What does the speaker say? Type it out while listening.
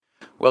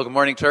Well, good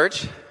morning,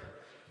 church.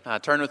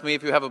 Turn with me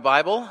if you have a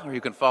Bible, or you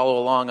can follow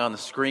along on the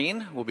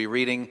screen. We'll be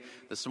reading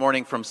this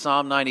morning from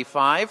Psalm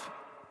 95.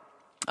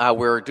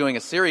 We're doing a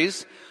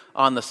series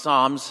on the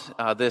Psalms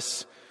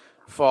this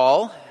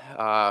fall,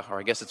 or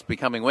I guess it's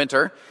becoming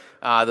winter.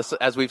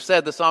 As we've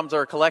said, the Psalms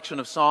are a collection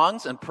of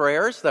songs and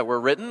prayers that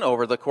were written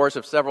over the course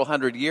of several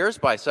hundred years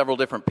by several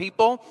different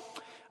people.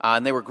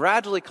 And they were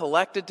gradually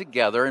collected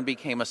together and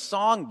became a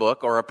song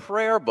book or a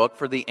prayer book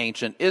for the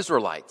ancient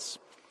Israelites.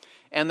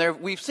 And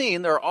we've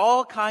seen there are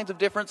all kinds of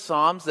different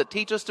psalms that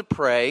teach us to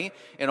pray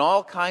in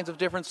all kinds of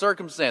different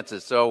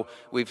circumstances. So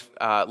we've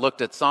looked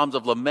at psalms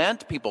of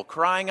lament, people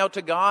crying out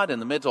to God in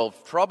the midst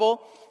of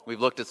trouble. We've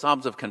looked at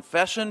psalms of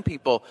confession,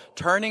 people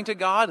turning to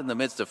God in the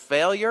midst of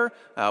failure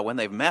when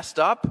they've messed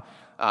up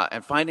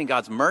and finding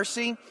God's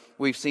mercy.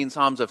 We've seen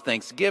psalms of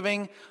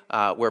thanksgiving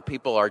where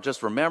people are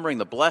just remembering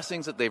the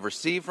blessings that they've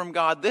received from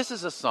God. This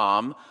is a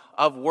psalm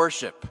of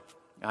worship.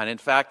 And in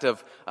fact,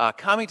 of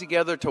coming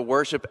together to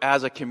worship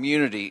as a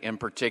community in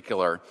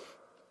particular.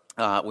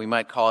 We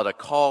might call it a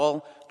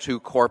call to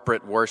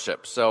corporate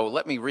worship. So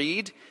let me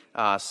read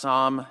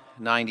Psalm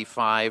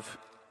 95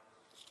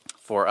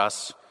 for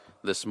us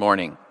this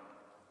morning.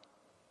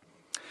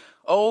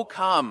 Oh,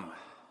 come,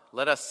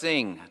 let us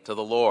sing to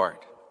the Lord.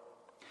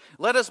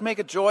 Let us make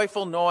a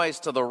joyful noise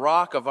to the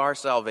rock of our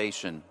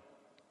salvation.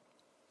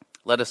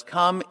 Let us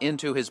come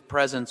into his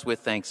presence with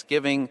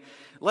thanksgiving.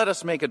 Let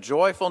us make a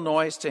joyful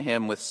noise to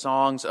him with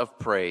songs of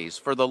praise.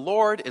 For the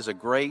Lord is a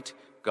great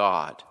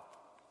God,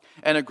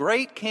 and a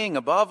great King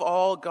above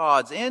all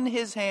gods. In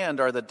his hand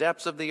are the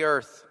depths of the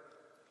earth.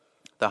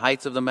 The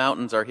heights of the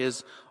mountains are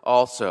his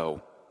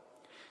also.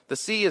 The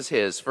sea is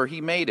his, for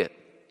he made it,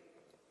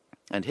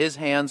 and his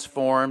hands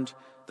formed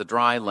the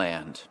dry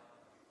land.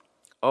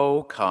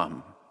 Oh,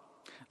 come,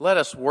 let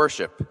us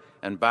worship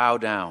and bow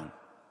down.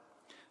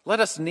 Let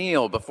us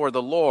kneel before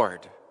the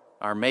Lord,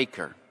 our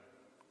Maker.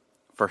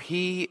 For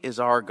he is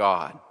our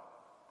God,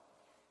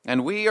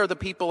 and we are the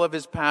people of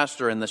his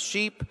pasture and the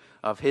sheep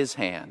of his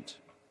hand.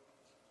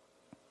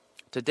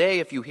 Today,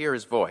 if you hear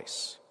his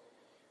voice,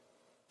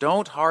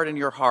 don't harden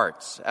your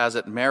hearts as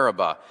at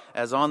Meribah,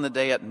 as on the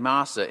day at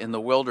Massah in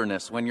the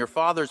wilderness, when your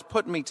fathers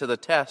put me to the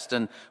test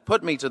and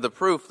put me to the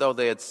proof, though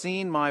they had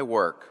seen my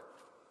work.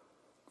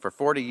 For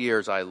 40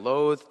 years I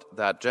loathed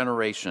that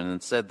generation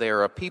and said, they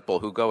are a people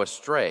who go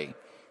astray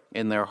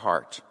in their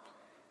heart,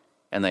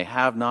 and they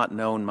have not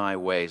known my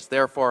ways.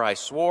 Therefore I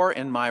swore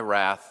in my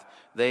wrath,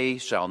 they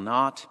shall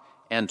not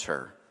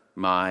enter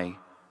my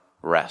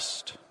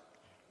rest.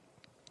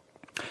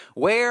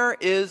 Where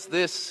is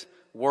this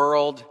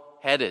world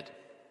headed?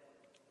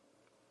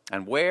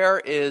 And where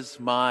is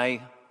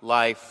my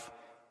life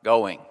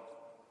going?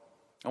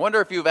 I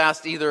wonder if you've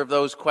asked either of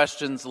those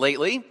questions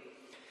lately.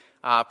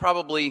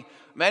 Probably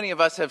many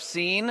of us have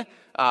seen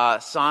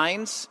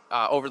signs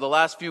over the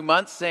last few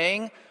months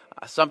saying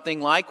something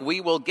like, we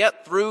will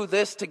get through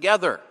this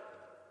together,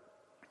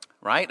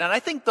 right? And I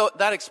think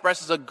that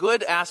expresses a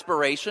good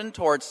aspiration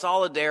towards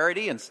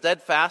solidarity and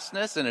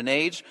steadfastness in an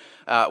age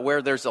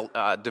where there's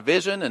a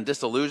division and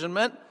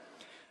disillusionment.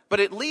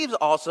 But it leaves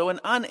also an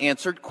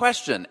unanswered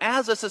question.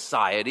 As a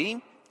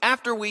society,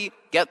 after we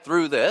get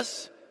through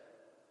this,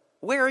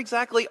 where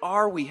exactly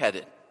are we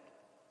headed?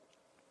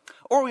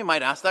 Or we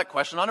might ask that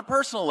question on a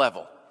personal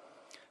level.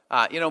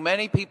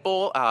 Many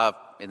people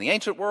in the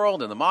ancient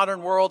world, in the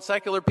modern world,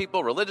 secular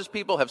people, religious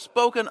people have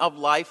spoken of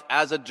life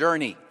as a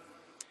journey.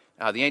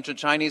 The ancient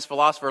Chinese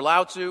philosopher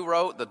Lao Tzu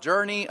wrote, the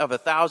journey of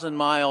 1,000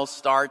 miles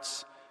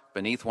starts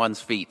beneath one's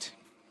feet,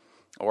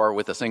 or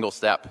with a single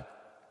step.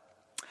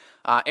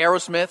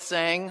 Aerosmith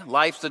sang,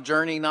 life's a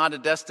journey, not a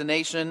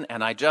destination,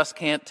 and I just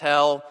can't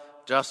tell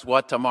just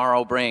what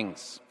tomorrow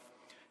brings.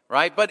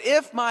 Right? But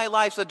if my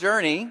life's a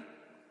journey,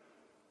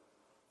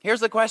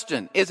 here's the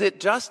question. Is it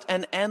just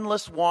an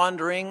endless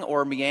wandering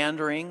or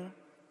meandering?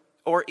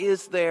 Or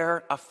is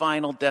there a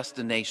final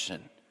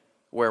destination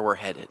where we're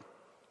headed?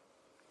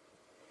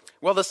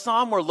 Well, the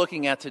psalm we're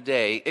looking at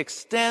today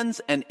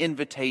extends an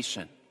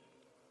invitation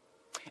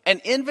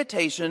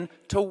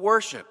to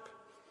worship.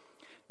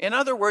 In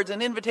other words,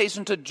 an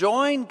invitation to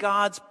join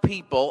God's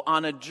people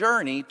on a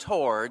journey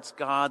towards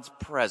God's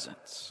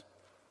presence.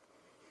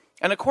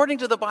 And according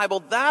to the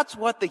Bible, that's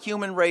what the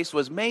human race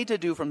was made to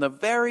do from the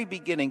very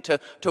beginning,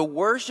 to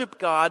worship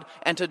God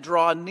and to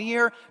draw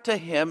near to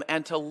him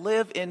and to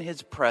live in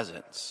his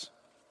presence.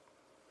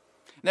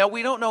 Now,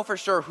 we don't know for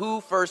sure who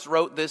first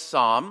wrote this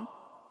psalm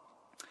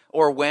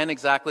or when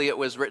exactly it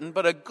was written,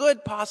 but a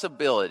good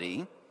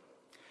possibility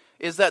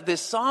is that this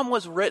psalm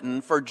was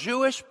written for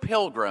Jewish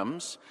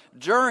pilgrims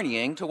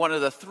journeying to one of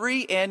the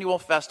 3 annual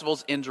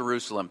festivals in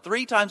Jerusalem.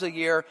 3 times a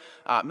year,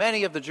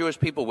 many of the Jewish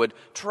people would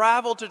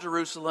travel to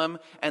Jerusalem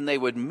and they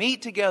would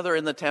meet together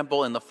in the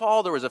temple. In the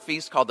fall, there was a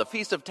feast called the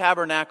Feast of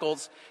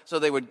Tabernacles. So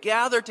they would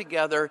gather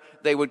together,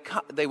 they would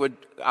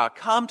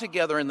come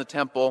together in the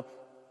temple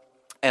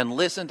and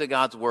listen to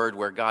God's word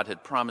where God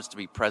had promised to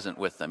be present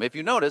with them. If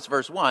you notice,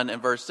 verse 1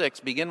 and verse 6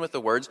 begin with the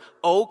words,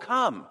 "Oh,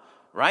 come."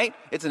 Right?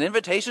 It's an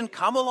invitation,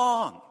 come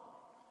along.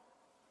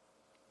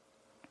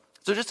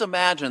 So just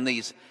imagine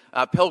these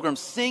pilgrims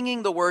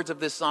singing the words of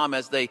this psalm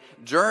as they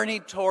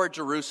journeyed toward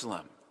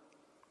Jerusalem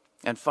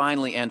and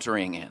finally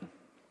entering in.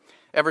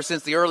 Ever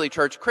since the early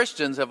church,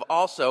 Christians have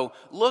also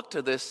looked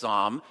to this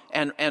psalm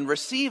and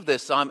received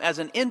this psalm as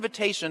an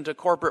invitation to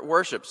corporate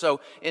worship. So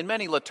in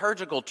many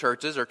liturgical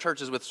churches, or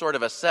churches with sort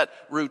of a set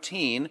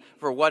routine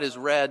for what is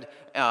read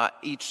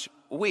each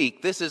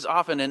week, this is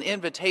often an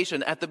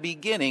invitation at the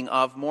beginning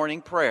of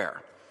morning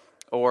prayer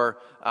or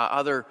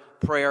other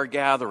prayer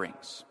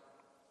gatherings.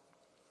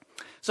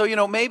 So,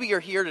 maybe you're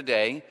here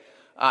today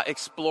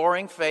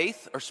exploring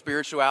faith or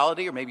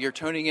spirituality, or maybe you're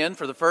tuning in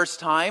for the first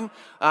time,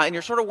 and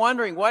you're sort of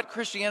wondering what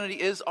Christianity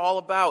is all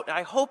about.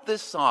 I hope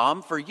this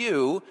psalm for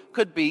you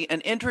could be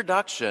an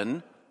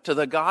introduction to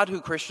the God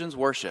who Christians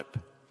worship,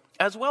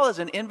 as well as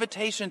an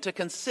invitation to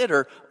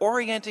consider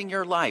orienting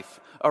your life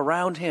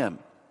around Him.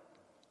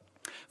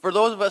 For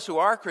those of us who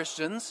are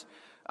Christians,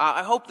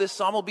 I hope this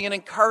psalm will be an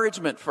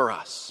encouragement for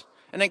us,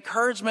 an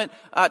encouragement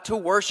to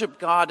worship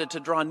God and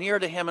to draw near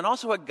to Him, and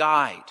also a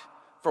guide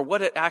for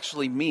what it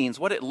actually means,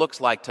 what it looks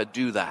like to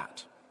do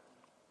that.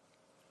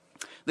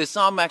 This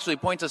psalm actually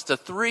points us to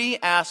three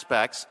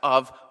aspects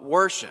of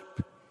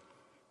worship.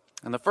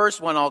 And the first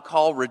one I'll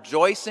call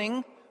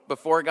rejoicing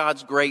before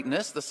God's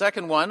greatness. The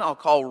second one I'll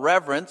call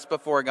reverence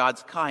before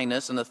God's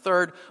kindness. And the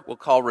third we'll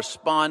call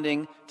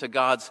responding to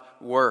God's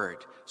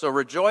word. So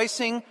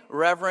rejoicing,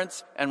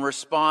 reverence, and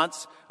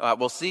response.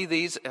 We'll see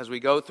these as we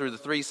go through the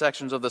three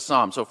sections of the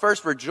psalm. So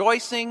first,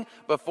 rejoicing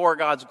before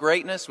God's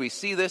greatness. We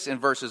see this in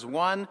verses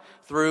 1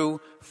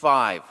 through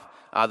 5.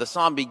 The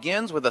psalm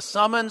begins with a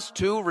summons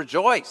to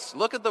rejoice.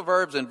 Look at the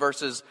verbs in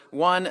verses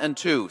 1 and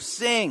 2.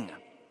 Sing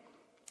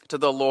to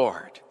the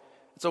Lord.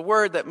 It's a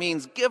word that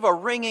means give a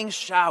ringing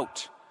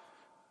shout.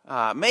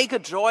 Make a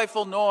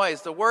joyful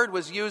noise. The word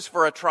was used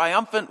for a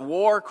triumphant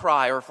war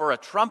cry or for a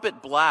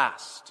trumpet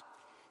blast.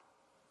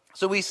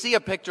 So we see a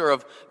picture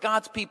of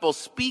God's people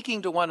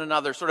speaking to one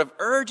another, sort of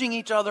urging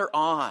each other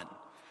on.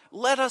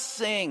 Let us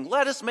sing.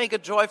 Let us make a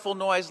joyful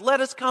noise. Let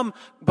us come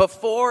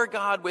before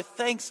God with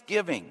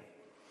thanksgiving.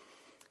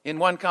 In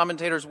one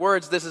commentator's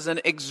words, this is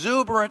an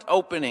exuberant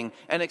opening,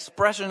 an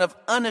expression of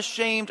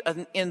unashamed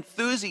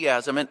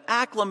enthusiasm, an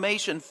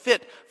acclamation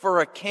fit for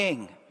a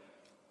king.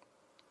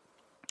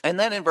 And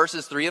then in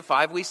verses 3 and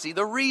 5, we see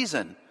the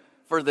reason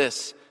for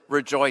this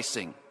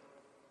rejoicing.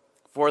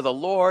 For the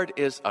Lord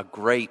is a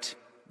great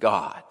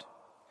God,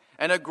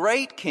 and a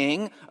great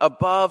king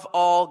above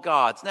all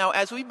gods. Now,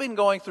 as we've been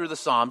going through the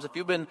Psalms, if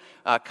you've been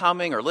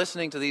coming or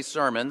listening to these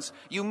sermons,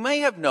 you may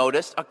have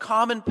noticed a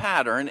common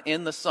pattern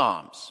in the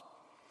Psalms.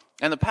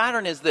 And the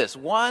pattern is this: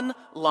 one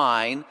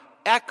line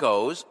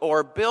echoes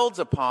or builds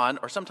upon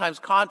or sometimes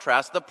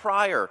contrasts the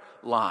prior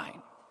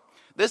line.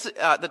 This,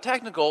 the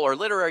technical or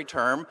literary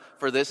term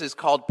for this is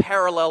called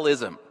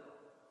parallelism.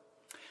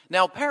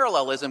 Now,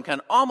 parallelism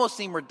can almost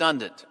seem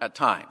redundant at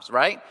times,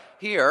 right?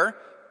 Here,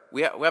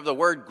 we have the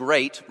word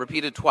great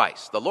repeated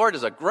twice. The Lord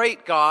is a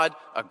great God,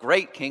 a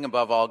great king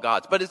above all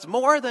gods. But it's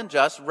more than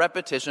just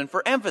repetition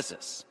for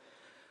emphasis.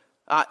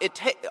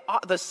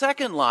 The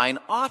second line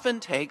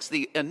often takes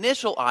the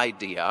initial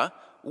idea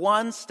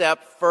one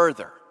step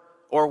further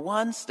or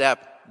one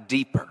step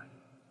deeper.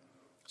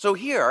 So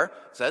here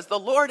it says, the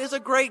Lord is a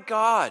great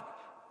God.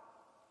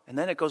 And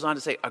then it goes on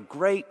to say, a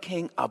great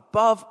king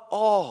above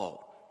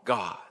all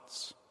gods.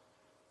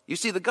 You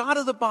see, the God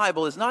of the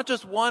Bible is not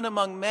just one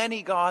among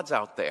many gods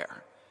out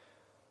there.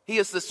 He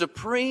is the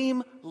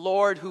supreme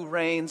Lord who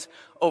reigns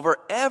over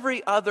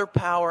every other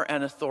power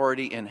and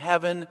authority in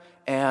heaven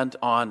and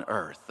on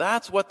earth.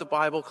 That's what the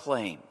Bible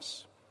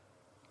claims.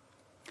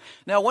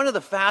 Now, one of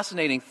the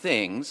fascinating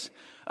things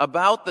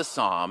about the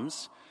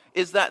Psalms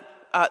is that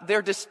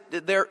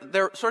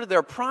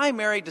their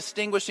primary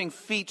distinguishing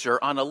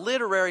feature on a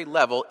literary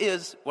level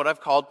is what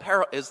I've called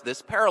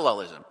this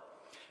parallelism.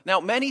 Now,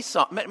 many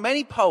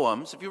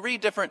poems, if you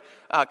read different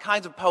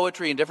kinds of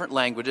poetry in different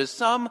languages,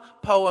 some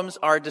poems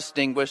are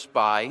distinguished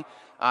by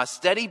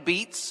steady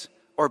beats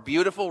or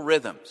beautiful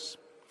rhythms.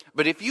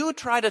 But if you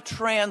try to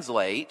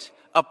translate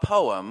a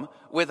poem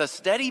with a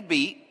steady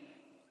beat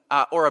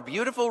or a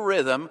beautiful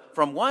rhythm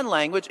from one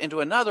language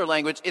into another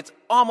language, it's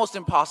almost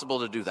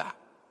impossible to do that.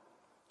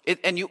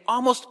 And you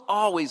almost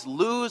always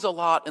lose a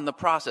lot in the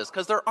process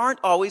because there aren't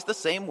always the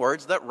same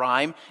words that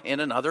rhyme in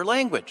another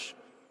language.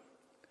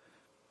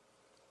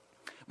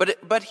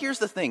 But here's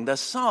the thing, the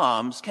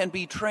Psalms can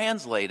be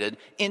translated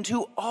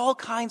into all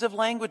kinds of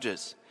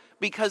languages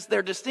because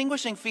their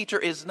distinguishing feature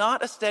is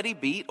not a steady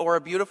beat or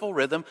a beautiful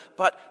rhythm,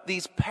 but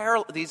these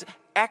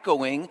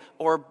echoing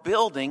or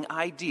building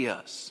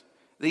ideas,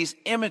 these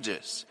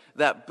images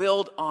that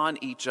build on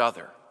each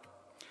other.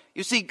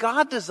 You see,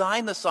 God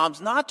designed the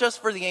Psalms not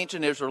just for the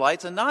ancient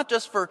Israelites and not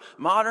just for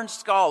modern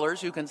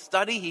scholars who can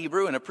study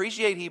Hebrew and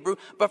appreciate Hebrew,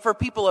 but for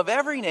people of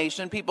every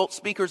nation, people,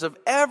 speakers of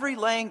every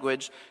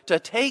language, to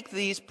take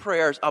these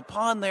prayers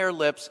upon their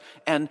lips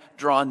and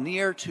draw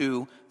near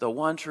to the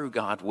one true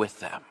God with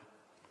them.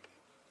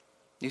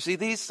 You see,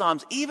 these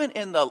Psalms, even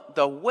in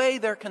the way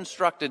they're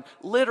constructed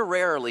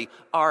literarily,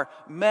 are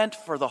meant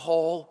for the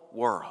whole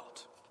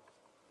world.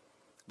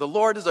 The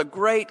Lord is a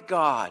great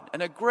God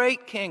and a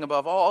great king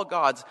above all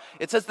gods.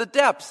 It says the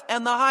depths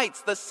and the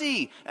heights, the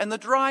sea and the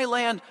dry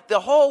land, the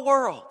whole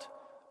world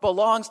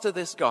belongs to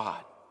this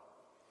God.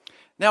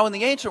 Now, in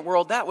the ancient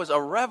world, that was a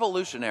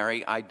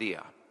revolutionary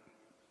idea,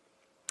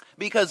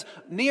 because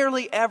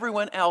nearly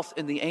everyone else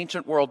in the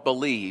ancient world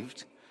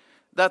believed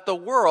that the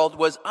world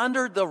was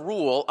under the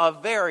rule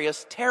of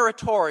various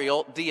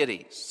territorial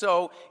deities.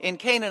 So in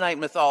Canaanite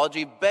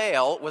mythology,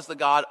 Baal was the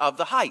god of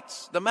the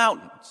heights, the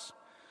mountains,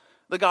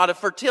 the god of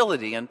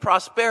fertility and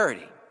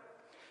prosperity.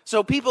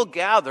 So people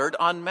gathered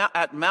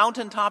at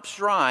mountaintop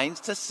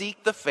shrines to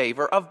seek the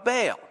favor of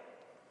Baal.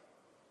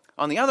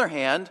 On the other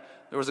hand,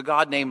 there was a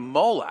god named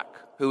Molech,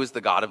 who was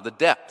the god of the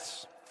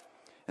depths.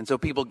 And so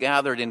people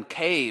gathered in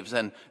caves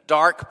and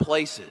dark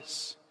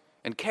places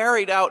and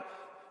carried out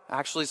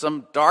actually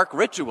some dark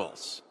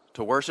rituals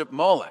to worship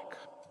Molech.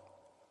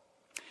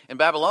 In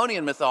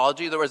Babylonian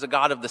mythology, there was a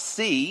god of the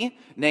sea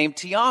named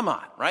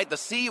Tiamat, right? The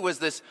sea was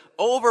this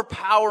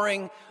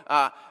overpowering,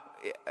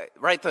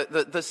 right?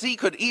 The sea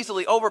could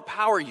easily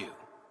overpower you,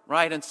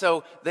 right? And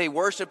so they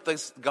worshiped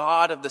this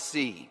god of the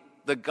sea,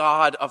 the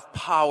god of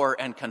power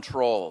and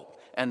control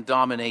and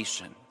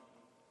domination.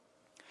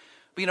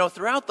 But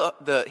throughout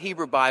the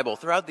Hebrew Bible,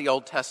 throughout the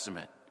Old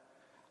Testament,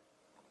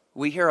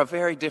 we hear a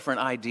very different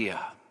idea.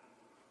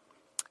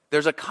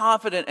 There's a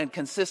confident and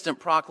consistent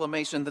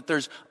proclamation that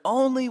there's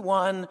only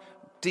one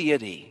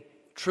deity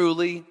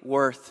truly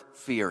worth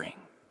fearing.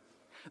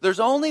 There's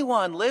only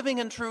one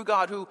living and true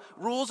God who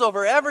rules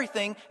over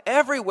everything,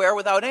 everywhere,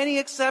 without any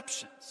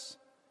exceptions.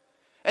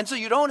 And so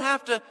you don't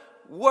have to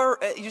worry.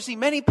 You see,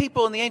 many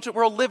people in the ancient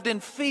world lived in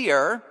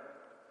fear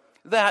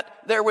that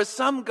there was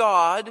some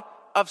God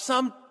of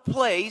some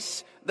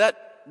place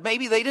that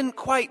maybe they didn't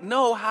quite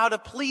know how to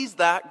please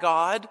that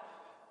God,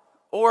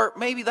 or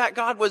maybe that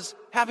God was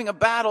having a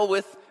battle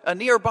with a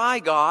nearby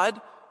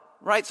God,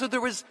 right? So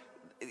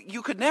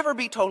you could never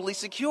be totally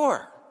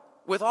secure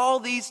with all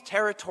these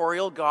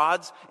territorial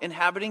gods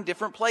inhabiting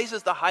different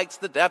places, the heights,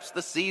 the depths,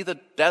 the sea, the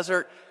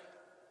desert.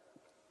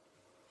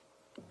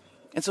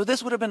 And so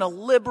this would have been a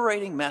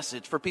liberating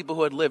message for people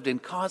who had lived in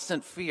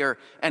constant fear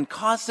and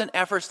constant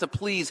efforts to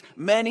please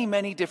many,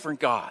 many different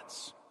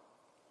gods.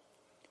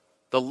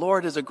 The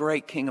Lord is a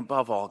great king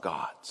above all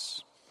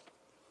gods.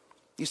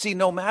 You see,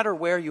 no matter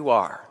where you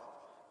are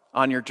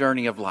on your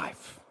journey of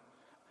life,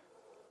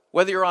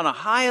 whether you're on a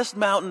highest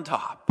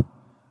mountaintop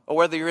or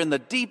whether you're in the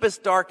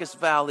deepest, darkest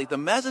valley, the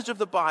message of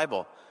the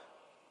Bible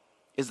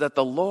is that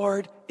the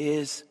Lord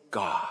is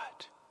God.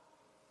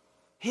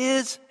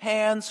 His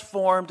hands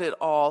formed it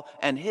all,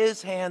 and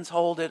His hands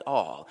hold it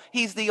all.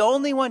 He's the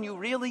only one you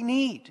really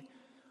need,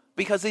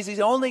 because He's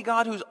the only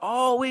God who's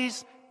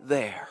always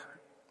there.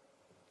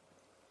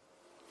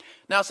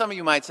 Now, some of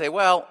you might say,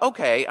 well,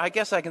 okay, I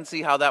guess I can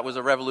see how that was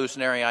a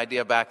revolutionary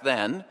idea back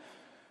then,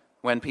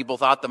 when people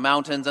thought the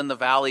mountains and the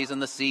valleys and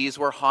the seas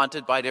were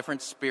haunted by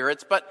different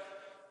spirits. But,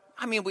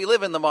 we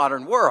live in the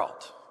modern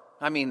world.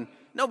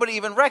 Nobody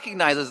even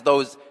recognizes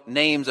those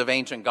names of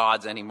ancient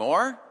gods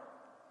anymore.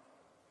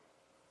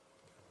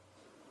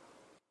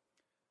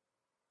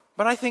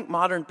 But I think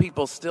modern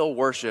people still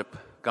worship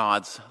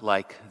gods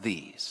like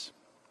these.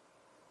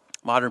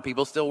 Modern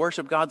people still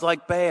worship gods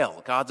like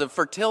Baal, gods of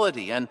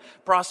fertility and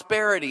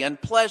prosperity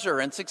and pleasure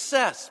and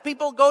success.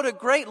 People go to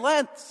great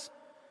lengths,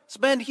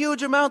 spend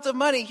huge amounts of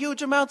money,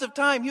 huge amounts of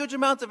time, huge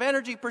amounts of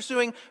energy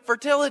pursuing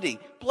fertility,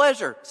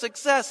 pleasure,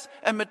 success,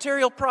 and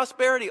material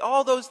prosperity,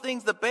 all those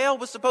things that Baal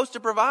was supposed to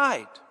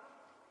provide.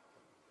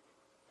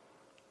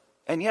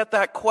 And yet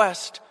that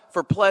quest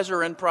for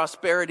pleasure and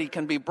prosperity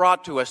can be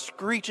brought to a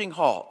screeching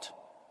halt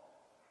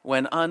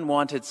when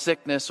unwanted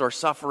sickness or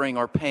suffering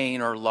or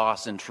pain or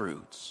loss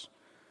intrudes.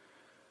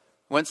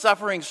 When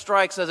suffering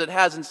strikes, as it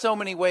has in so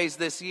many ways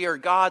this year,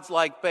 gods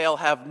like Baal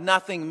have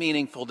nothing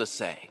meaningful to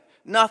say,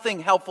 nothing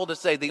helpful to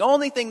say. The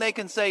only thing they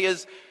can say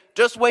is,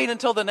 just wait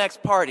until the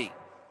next party.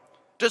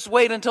 Just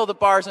wait until the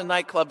bars and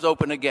nightclubs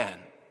open again.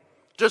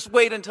 Just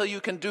wait until you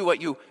can do what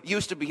you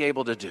used to be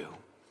able to do.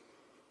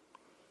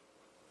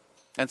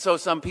 And so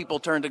some people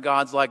turn to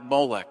gods like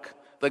Molech,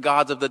 the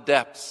gods of the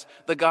depths,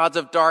 the gods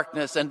of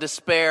darkness and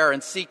despair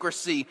and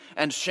secrecy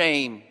and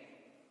shame.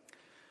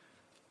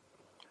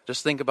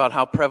 Just think about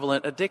how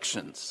prevalent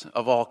addictions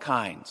of all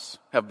kinds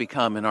have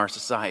become in our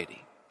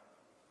society.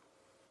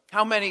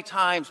 How many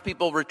times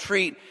people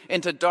retreat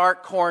into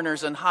dark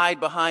corners and hide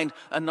behind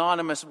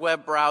anonymous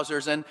web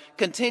browsers and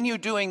continue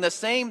doing the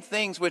same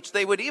things which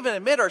they would even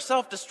admit are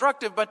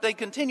self-destructive, but they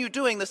continue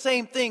doing the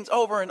same things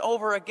over and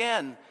over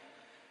again.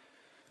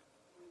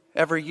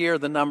 Every year,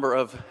 the number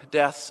of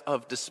deaths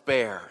of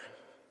despair,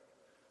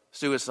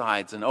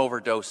 suicides, and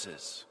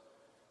overdoses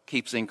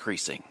keeps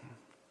increasing.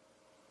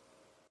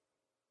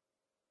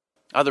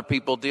 Other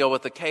people deal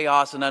with the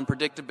chaos and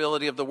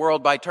unpredictability of the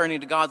world by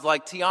turning to gods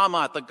like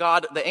Tiamat,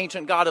 the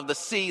ancient god of the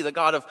sea, the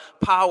god of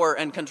power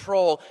and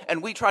control.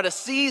 And we try to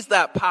seize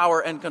that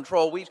power and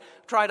control. We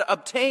try to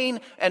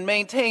obtain and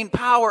maintain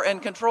power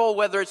and control,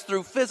 whether it's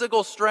through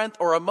physical strength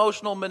or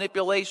emotional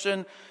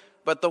manipulation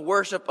but the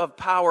worship of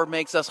power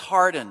makes us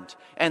hardened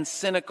and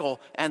cynical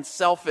and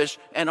selfish,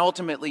 and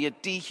ultimately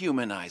it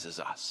dehumanizes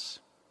us.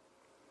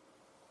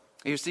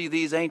 You see,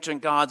 these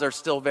ancient gods are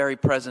still very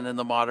present in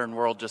the modern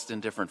world, just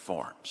in different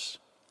forms.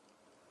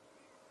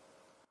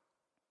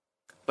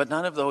 But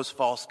none of those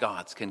false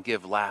gods can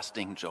give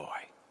lasting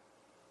joy.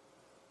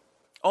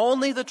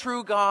 Only the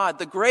true God,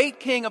 the great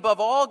King above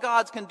all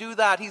gods, can do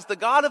that. He's the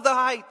God of the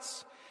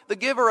heights, the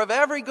giver of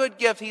every good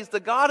gift. He's the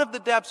God of the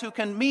depths who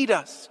can meet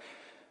us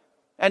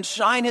and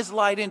shine his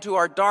light into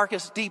our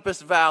darkest,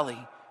 deepest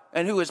valley,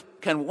 and who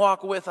can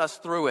walk with us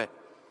through it.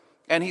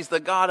 And he's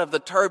the God of the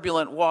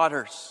turbulent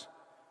waters,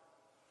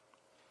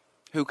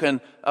 who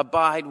can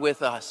abide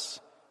with us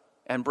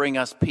and bring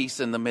us peace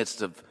in the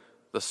midst of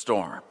the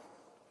storm.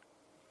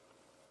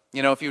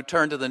 You know, if you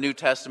turn to the New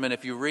Testament,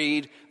 if you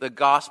read the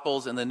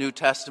Gospels in the New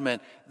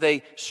Testament,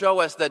 they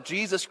show us that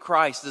Jesus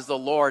Christ is the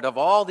Lord of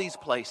all these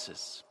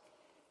places.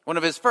 One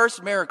of his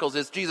first miracles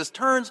is Jesus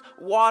turns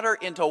water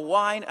into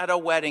wine at a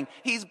wedding.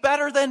 He's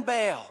better than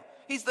Baal.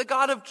 He's the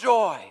God of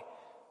joy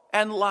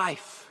and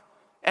life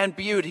and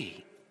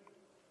beauty.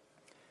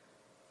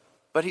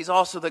 But he's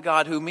also the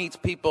God who meets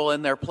people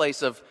in their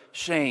place of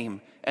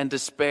shame and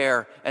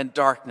despair and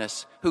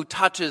darkness, who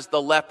touches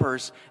the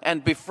lepers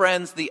and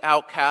befriends the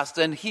outcasts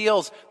and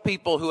heals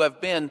people who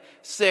have been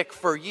sick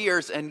for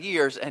years and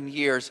years and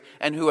years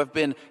and who have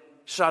been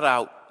shut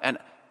out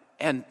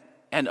and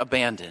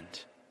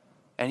abandoned.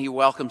 And he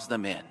welcomes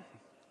them in.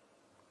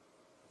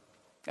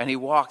 And he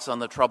walks on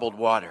the troubled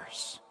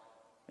waters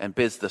and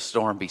bids the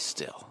storm be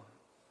still.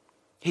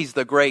 He's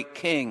the great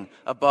King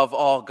above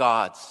all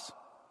gods.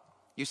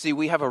 You see,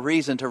 we have a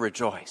reason to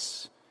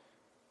rejoice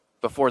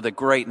before the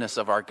greatness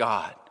of our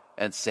God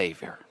and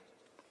Savior.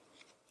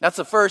 That's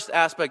the first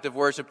aspect of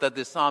worship that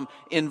this psalm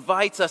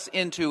invites us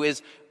into,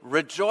 is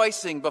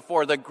rejoicing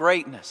before the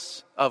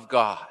greatness of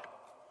God.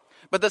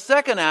 But the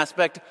second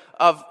aspect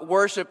of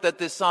worship that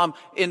this psalm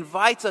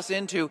invites us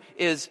into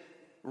is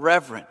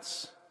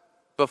reverence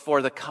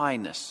before the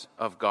kindness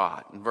of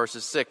God. In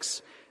verses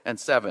 6 and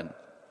 7,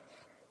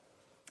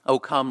 "O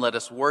come, let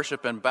us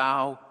worship and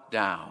bow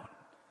down.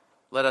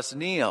 Let us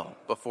kneel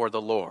before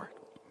the Lord,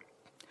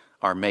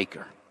 our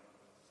Maker."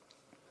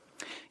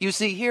 You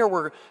see, here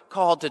we're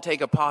called to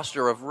take a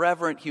posture of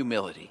reverent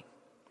humility,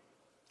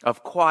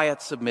 of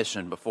quiet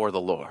submission before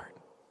the Lord.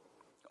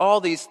 All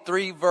these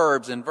three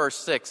verbs in verse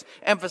 6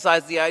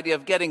 emphasize the idea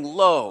of getting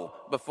low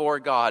before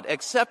God,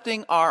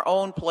 accepting our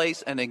own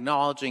place and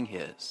acknowledging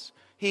his.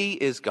 He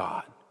is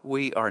God.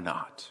 We are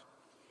not.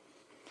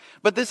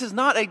 But this is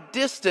not a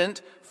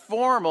distant,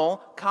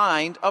 formal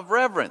kind of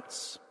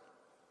reverence.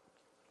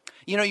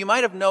 You know, you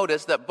might have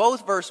noticed that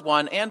both verse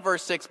 1 and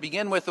verse 6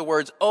 begin with the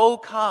words, "O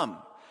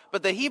come."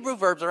 But the Hebrew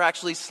verbs are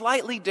actually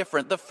slightly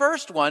different. The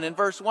first one in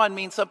verse 1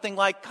 means something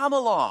like, "Come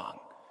along.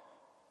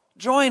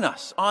 Join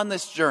us on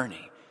this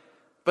journey."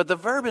 But the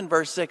verb in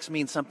verse 6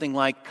 means something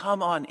like,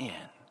 "Come on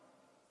in.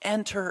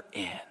 Enter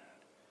in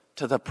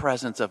to the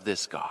presence of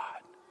this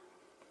God.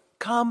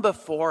 Come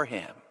before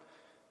him.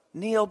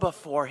 Kneel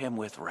before him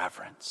with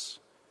reverence."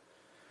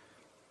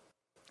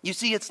 You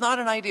see, it's not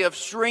an idea of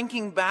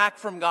shrinking back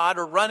from God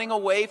or running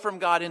away from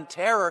God in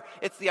terror.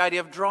 It's the idea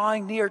of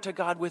drawing near to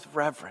God with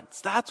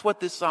reverence. That's what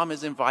this psalm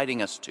is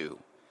inviting us to.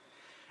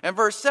 And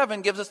verse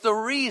 7 gives us the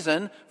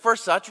reason for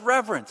such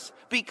reverence: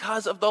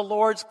 because of the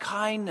Lord's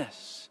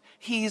kindness.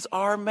 He's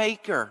our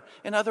maker.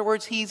 In other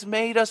words, he's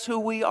made us who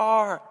we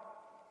are.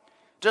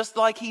 Just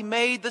like he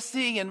made the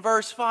sea in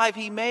verse 5,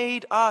 he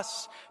made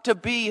us to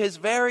be his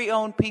very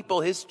own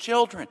people, his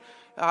children,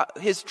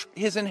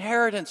 his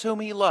inheritance,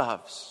 whom he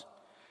loves.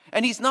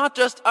 And he's not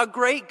just a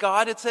great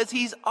God, it says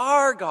he's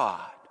our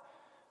God.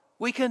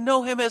 We can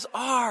know him as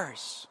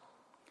ours.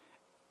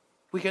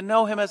 We can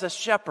know him as a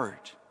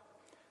shepherd.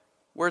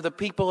 We're the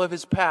people of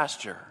his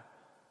pasture.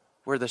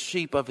 We're the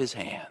sheep of his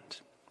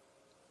hand.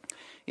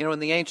 You know, in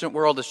the ancient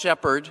world, a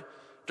shepherd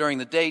during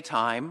the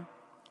daytime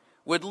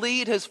would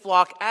lead his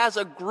flock as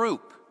a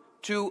group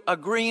to a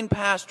green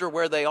pasture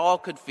where they all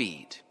could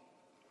feed.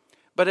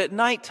 But at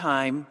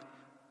nighttime,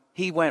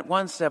 he went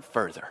one step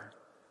further.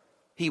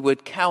 He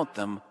would count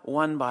them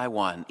one by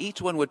one.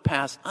 Each one would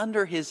pass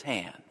under his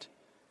hand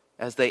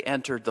as they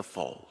entered the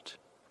fold.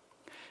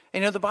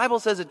 And you know, the Bible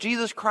says that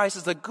Jesus Christ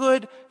is a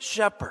good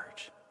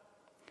shepherd,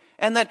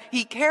 and that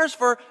he cares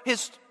for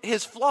his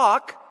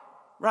flock,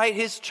 right,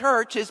 his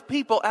church, his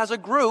people as a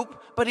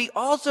group, but he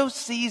also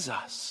sees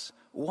us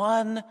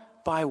one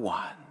by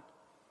one.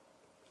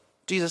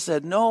 Jesus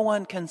said, "No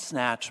one can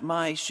snatch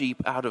my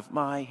sheep out of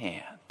my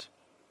hand."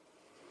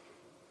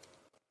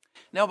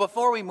 Now,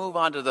 before we move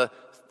on to the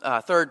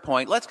third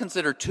point, let's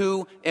consider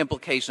two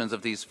implications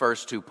of these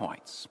first 2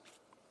 points.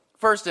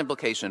 First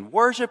implication: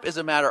 worship is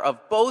a matter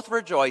of both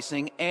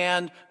rejoicing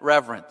and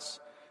reverence.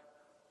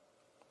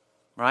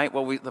 Right?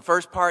 Well, the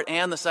first part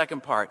and the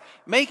second part.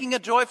 Making a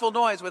joyful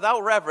noise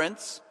without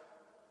reverence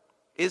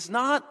is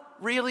not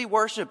really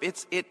worship.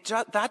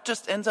 That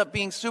just ends up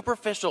being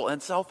superficial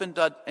and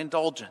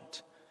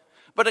self-indulgent.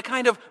 But a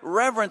kind of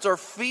reverence or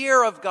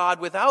fear of God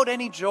without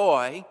any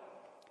joy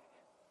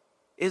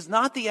is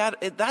not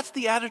that's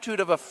the attitude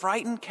of a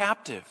frightened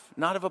captive,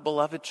 not of a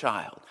beloved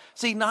child.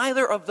 See,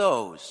 neither of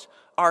those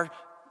are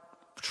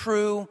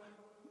true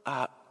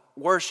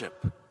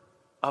worship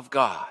of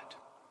God.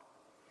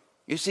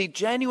 You see,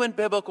 genuine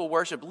biblical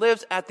worship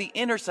lives at the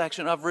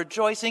intersection of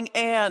rejoicing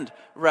and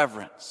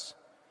reverence.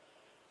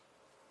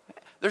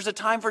 There's a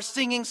time for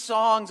singing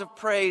songs of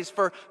praise,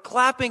 for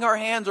clapping our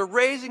hands or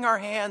raising our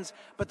hands,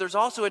 but there's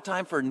also a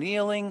time for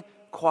kneeling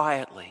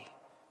quietly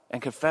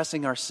and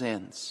confessing our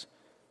sins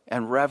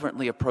and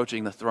reverently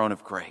approaching the throne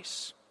of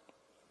grace.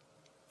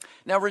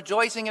 Now,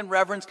 rejoicing and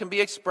reverence can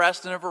be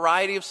expressed in a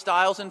variety of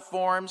styles and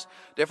forms.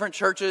 Different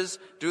churches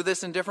do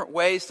this in different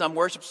ways. Some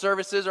worship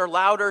services are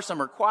louder,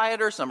 some are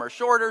quieter, some are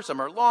shorter,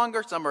 some are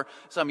longer,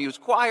 some use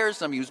choirs,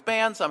 some use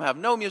bands, some have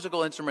no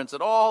musical instruments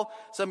at all,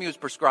 some use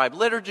prescribed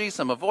liturgies,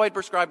 some avoid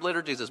prescribed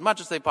liturgies as much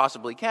as they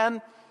possibly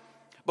can.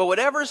 But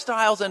whatever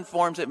styles and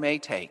forms it may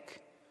take,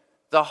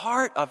 the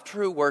heart of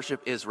true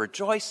worship is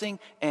rejoicing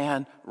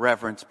and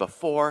reverence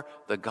before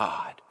the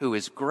God who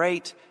is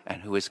great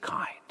and who is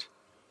kind.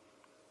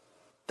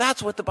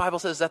 That's what the Bible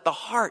says at the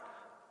heart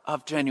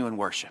of genuine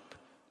worship,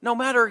 no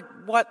matter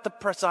what the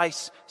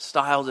precise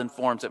styles and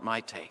forms it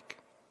might take.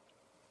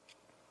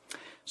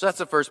 So that's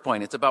the first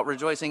point. It's about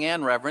rejoicing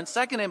and reverence.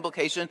 Second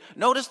implication,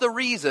 notice the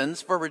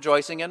reasons for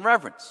rejoicing and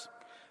reverence.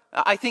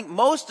 I think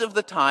most of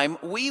the time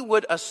we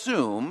would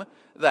assume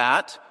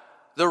that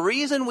the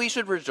reason we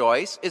should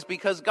rejoice is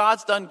because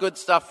God's done good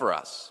stuff for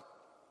us.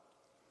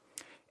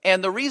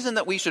 And the reason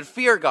that we should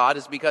fear God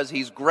is because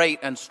he's great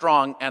and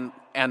strong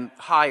and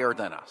higher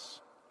than us.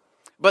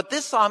 But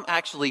this psalm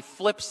actually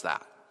flips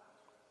that.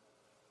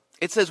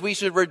 It says we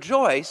should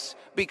rejoice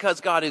because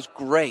God is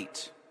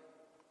great.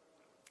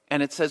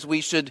 And it says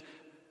we should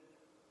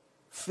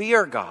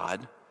fear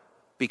God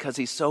because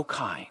he's so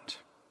kind.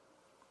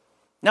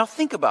 Now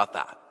think about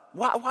that.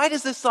 Why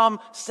does this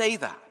psalm say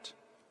that?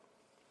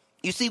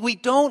 You see, we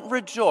don't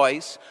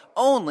rejoice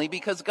only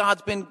because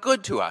God's been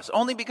good to us,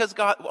 only because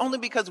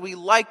we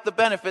like the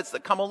benefits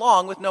that come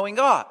along with knowing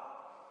God.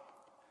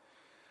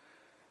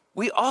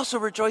 We also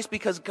rejoice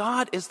because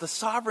God is the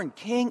sovereign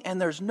king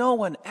and there's no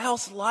one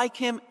else like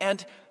him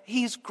and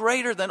he's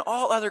greater than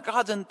all other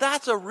gods, and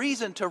that's a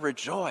reason to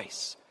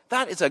rejoice.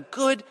 That is a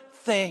good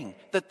thing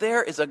that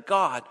there is a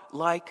God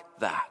like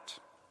that.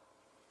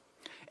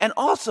 And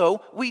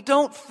also, we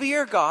don't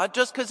fear God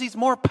just because he's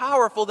more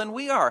powerful than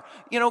we are.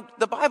 You know,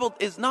 the Bible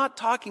is not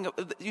talking,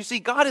 you see,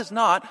 God is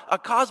not a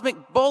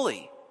cosmic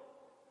bully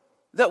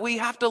that we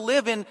have to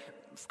live in,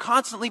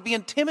 constantly be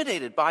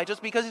intimidated by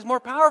just because he's more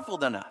powerful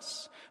than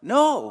us.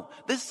 No,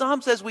 this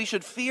psalm says we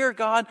should fear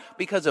God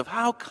because of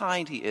how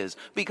kind he is,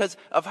 because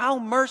of how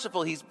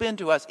merciful he's been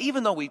to us,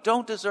 even though we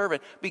don't deserve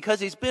it, because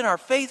he's been our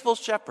faithful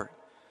shepherd,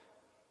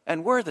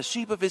 and we're the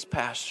sheep of his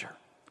pasture,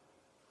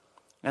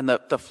 and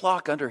the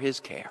flock under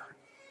his care.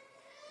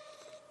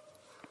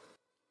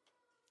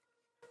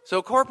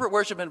 So corporate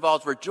worship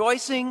involves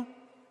rejoicing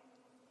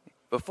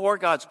before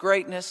God's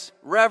greatness,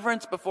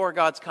 reverence before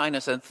God's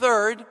kindness, and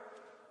third,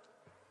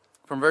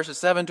 from verses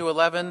 7 to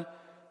 11,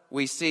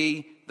 we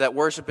see that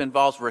worship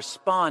involves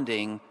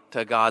responding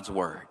to God's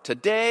word.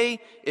 Today,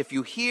 if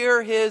you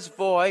hear his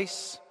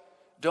voice,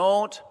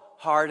 don't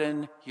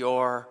harden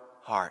your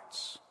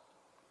hearts.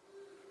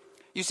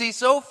 You see,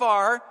 so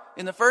far,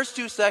 in the first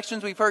two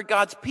sections, we've heard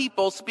God's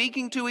people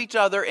speaking to each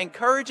other,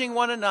 encouraging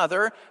one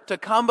another to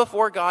come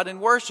before God in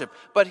worship.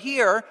 But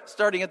here,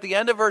 starting at the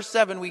end of verse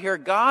 7, we hear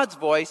God's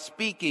voice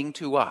speaking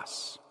to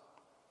us.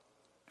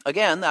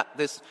 Again,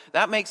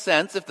 that makes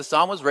sense if the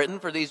psalm was written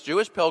for these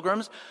Jewish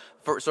pilgrims.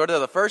 For sort of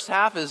the first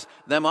half is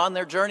them on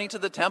their journey to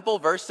the temple.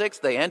 Verse 6,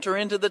 they enter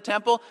into the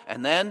temple,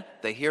 and then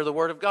they hear the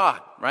word of God,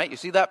 right? You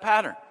see that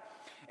pattern.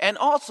 And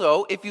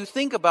also, if you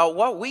think about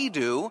what we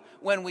do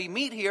when we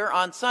meet here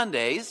on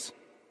Sundays,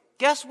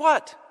 guess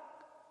what?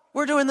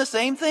 We're doing the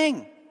same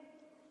thing.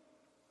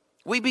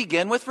 We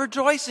begin with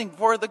rejoicing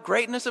for the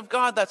greatness of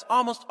God. That's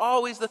almost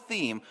always the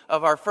theme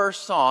of our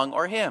first song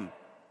or hymn.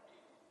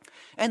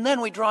 And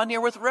then we draw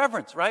near with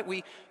reverence, right?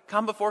 We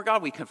come before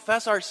God, we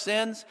confess our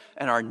sins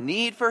and our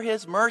need for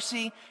his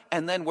mercy,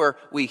 and then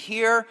we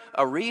hear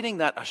a reading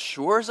that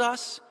assures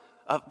us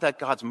that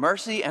God's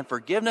mercy and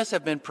forgiveness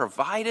have been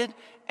provided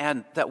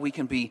and that we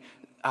can be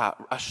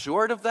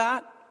assured of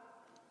that.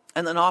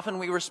 And then often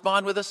we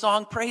respond with a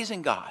song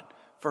praising God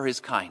for his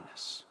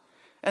kindness.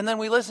 And then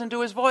we listen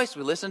to his voice,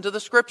 we listen to the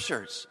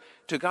scriptures,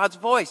 to God's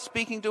voice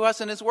speaking to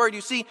us in his word.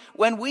 You see,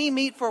 when we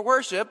meet for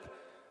worship,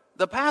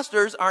 the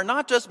pastors are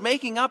not just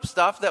making up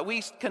stuff that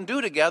we can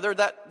do together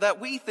that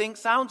we think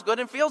sounds good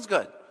and feels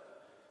good.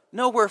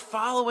 No, we're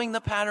following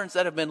the patterns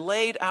that have been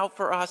laid out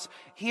for us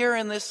here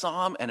in this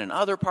psalm and in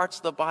other parts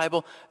of the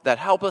Bible that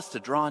help us to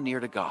draw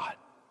near to God.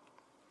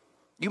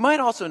 You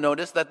might also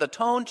notice that the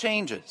tone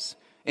changes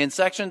in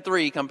section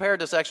 3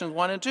 compared to sections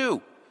 1 and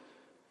 2.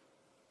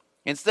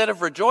 Instead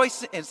of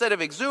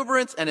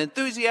exuberance and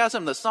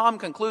enthusiasm, the psalm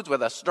concludes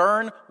with a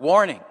stern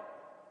warning.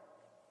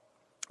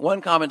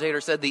 One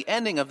commentator said the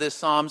ending of this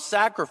psalm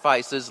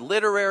sacrifices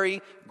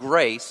literary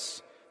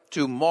grace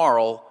to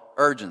moral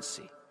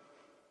urgency.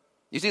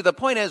 You see, the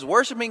point is,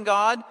 worshiping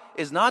God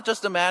is not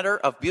just a matter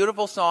of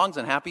beautiful songs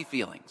and happy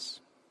feelings.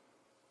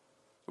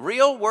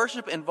 Real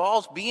worship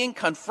involves being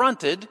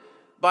confronted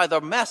by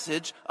the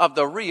message of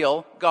the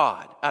real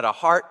God at a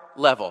heart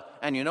level.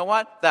 And you know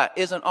what? That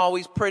isn't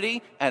always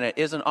pretty, and it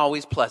isn't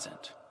always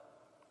pleasant.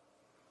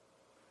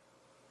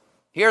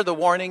 Here the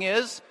warning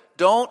is,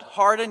 don't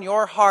harden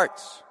your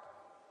hearts.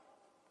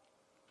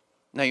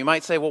 Now you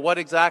might say, well, what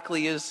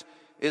exactly is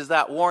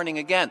that warning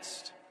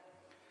against?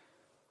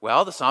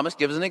 Well, the psalmist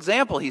gives an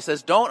example. He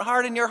says, don't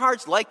harden your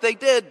hearts like they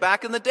did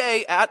back in the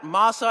day at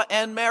Massah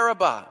and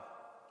Meribah.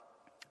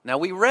 Now,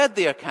 we read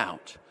the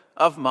account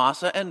of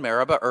Massah and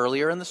Meribah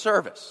earlier in the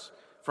service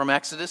from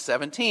Exodus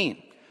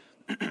 17.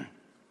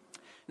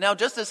 Now,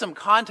 just as some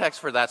context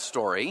for that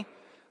story,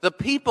 the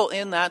people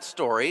in that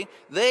story,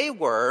 they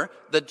were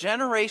the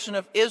generation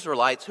of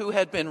Israelites who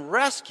had been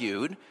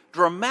rescued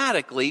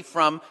dramatically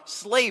from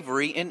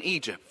slavery in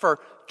Egypt. For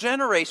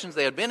generations,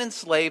 they had been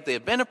enslaved, they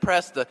had been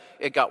oppressed,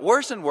 it got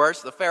worse and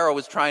worse. The Pharaoh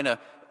was trying to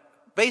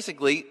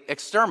basically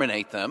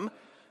exterminate them,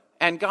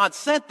 and God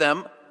sent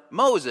them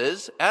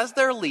Moses as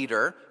their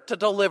leader to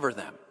deliver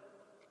them.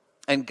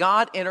 And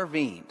God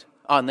intervened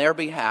on their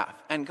behalf,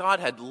 and God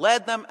had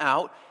led them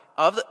out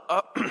of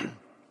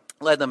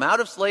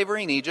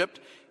slavery in Egypt,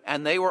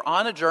 and they were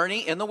on a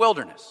journey in the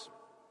wilderness.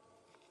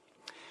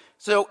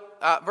 So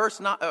verse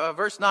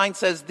 9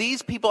 says,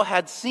 these people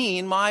had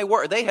seen my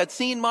work. They had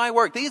seen my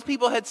work. These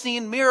people had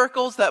seen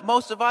miracles that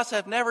most of us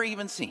have never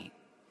even seen.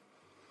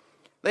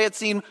 They had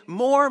seen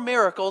more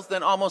miracles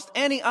than almost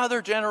any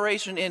other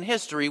generation in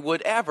history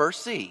would ever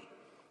see.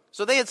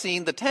 So they had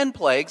seen the 10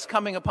 plagues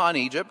coming upon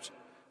Egypt,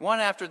 one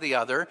after the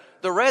other,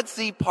 the Red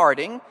Sea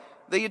parting,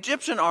 the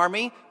Egyptian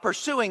army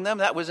pursuing them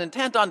that was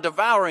intent on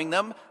devouring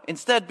them,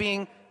 instead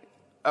being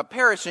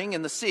perishing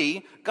in the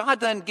sea, God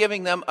then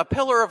giving them a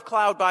pillar of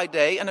cloud by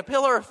day and a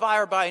pillar of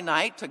fire by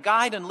night to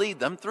guide and lead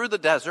them through the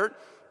desert,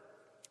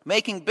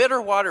 making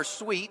bitter water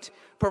sweet,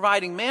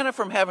 providing manna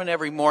from heaven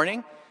every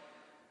morning.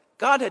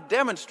 God had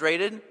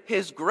demonstrated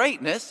his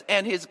greatness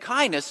and his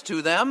kindness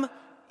to them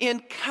in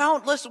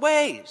countless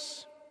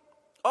ways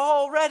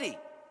already.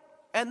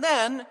 And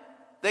then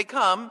they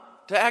come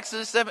to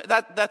Exodus 7.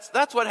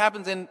 That's what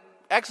happens in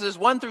Exodus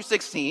 1 through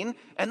 16.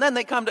 And then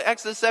they come to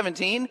Exodus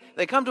 17.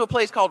 They come to a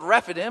place called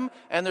Rephidim,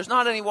 and there's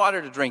not any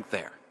water to drink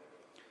there.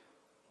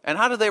 And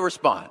how do they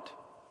respond?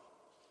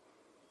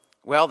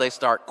 Well, they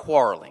start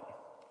quarreling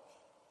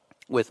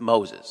with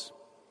Moses.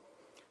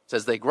 It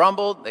says they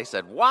grumbled. They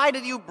said, why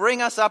did you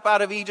bring us up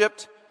out of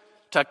Egypt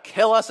to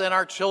kill us and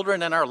our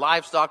children and our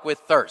livestock with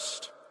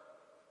thirst?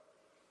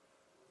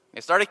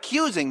 They start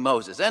accusing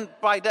Moses, and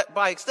by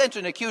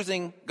extension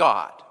accusing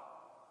God,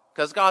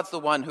 because God's the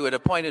one who had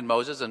appointed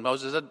Moses, and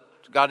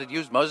God had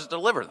used Moses to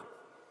deliver them.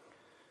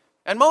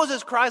 And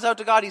Moses cries out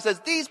to God. He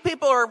says, these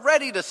people are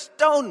ready to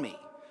stone me.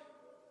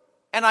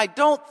 And I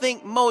don't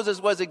think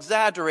Moses was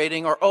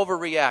exaggerating or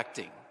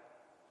overreacting.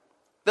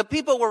 The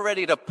people were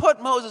ready to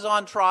put Moses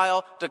on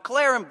trial,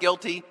 declare him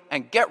guilty,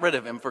 and get rid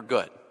of him for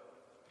good.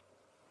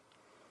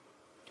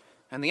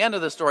 And the end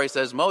of the story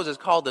says Moses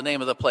called the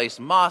name of the place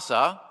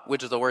Massah,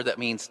 which is a word that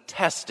means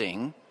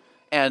testing,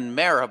 and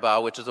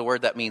Meribah, which is a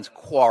word that means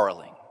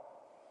quarreling,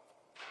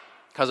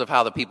 because of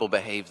how the people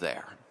behaved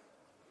there.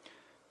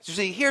 So you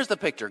see, here's the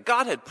picture.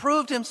 God had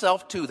proved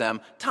himself to them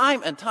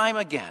time and time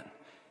again.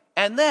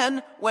 And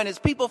then when his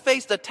people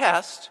faced a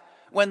test,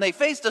 when they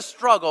faced a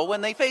struggle, when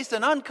they faced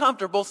an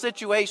uncomfortable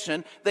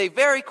situation, they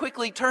very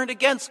quickly turned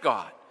against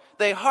God.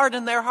 They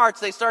hardened their hearts.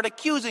 They started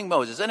accusing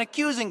Moses and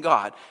accusing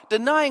God,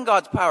 denying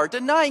God's power,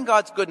 denying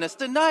God's goodness,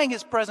 denying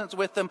his presence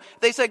with them.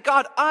 They said,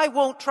 God, I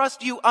won't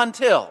trust you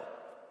until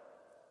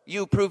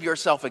you prove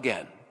yourself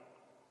again.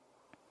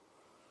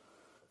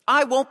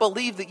 I won't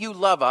believe that you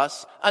love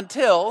us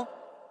until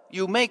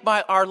you make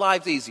our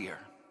lives easier.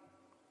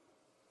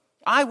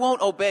 I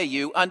won't obey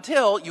you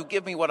until you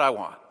give me what I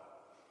want.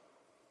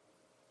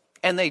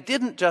 And they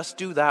didn't just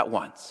do that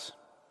once.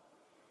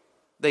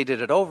 They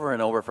did it over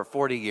and over for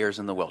 40 years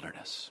in the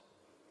wilderness.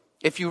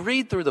 If you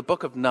read through the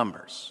book of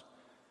Numbers,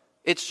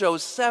 it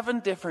shows 7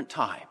 different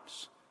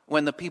times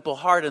when the people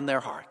hardened their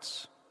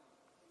hearts.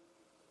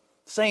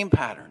 Same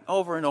pattern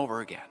over and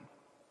over again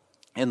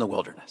in the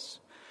wilderness.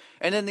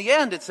 And in the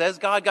end, it says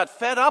God got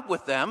fed up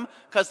with them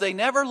because they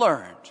never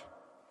learned.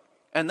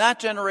 And that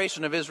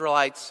generation of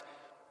Israelites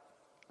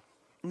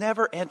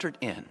never entered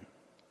in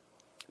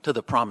to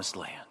the promised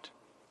land.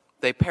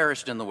 They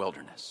perished in the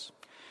wilderness.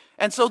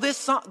 And so the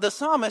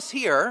psalmist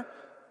here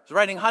is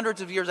writing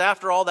hundreds of years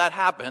after all that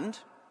happened.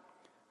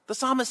 The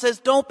psalmist says,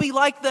 don't be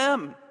like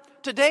them.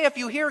 Today, if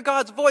you hear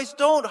God's voice,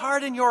 don't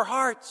harden your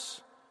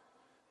hearts.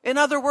 In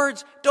other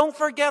words, don't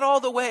forget all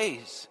the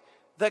ways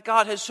that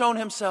God has shown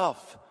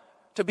himself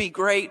to be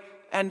great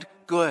and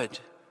good,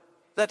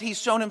 that he's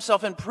shown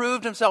himself and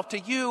proved himself to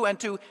you and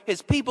to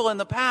his people in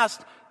the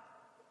past.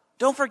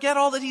 Don't forget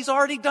all that he's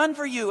already done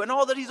for you and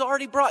all that he's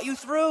already brought you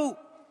through.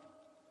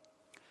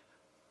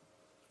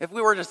 If we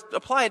were to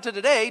apply it to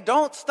today,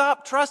 don't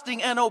stop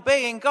trusting and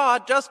obeying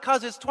God just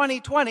because it's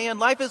 2020 and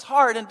life is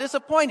hard and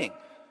disappointing.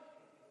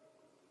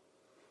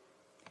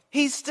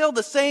 He's still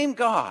the same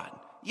God,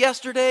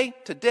 yesterday,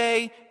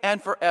 today,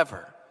 and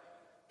forever.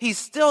 He's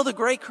still the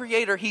great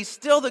creator. He's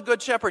still the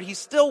good shepherd. He's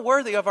still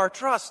worthy of our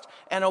trust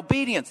and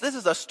obedience. This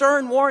is a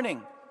stern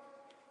warning.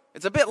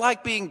 It's a bit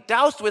like being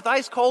doused with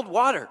ice cold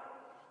water,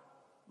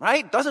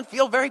 right? Doesn't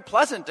feel very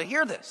pleasant to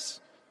hear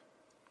this.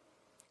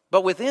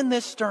 But within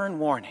this stern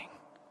warning,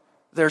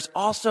 there's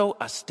also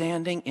a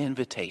standing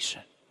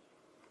invitation.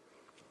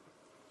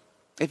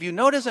 If you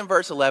notice in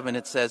verse 11,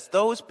 it says,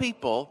 those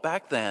people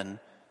back then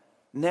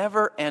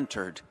never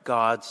entered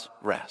God's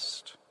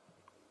rest.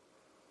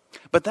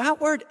 But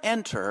that word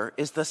enter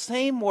is the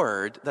same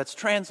word that's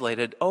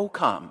translated, "O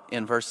come,"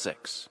 in verse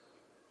 6.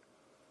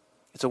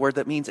 It's a word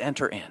that means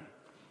enter in.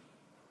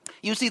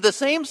 You see, the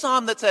same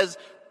psalm that says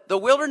the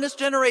wilderness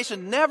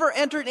generation never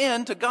entered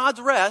into God's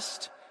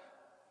rest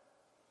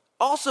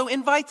also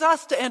invites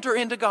us to enter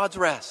into God's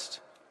rest.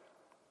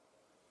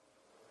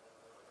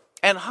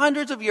 And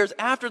hundreds of years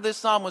after this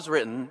psalm was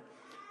written,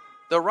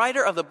 the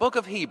writer of the book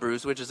of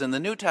Hebrews, which is in the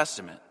New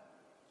Testament,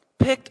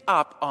 picked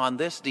up on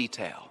this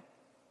detail.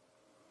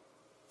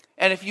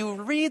 And if you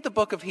read the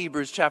book of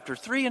Hebrews, chapter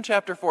 3 and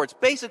chapter 4, it's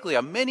basically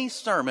a mini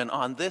sermon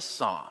on this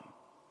psalm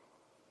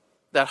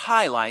that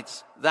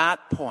highlights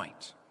that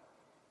point.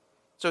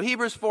 So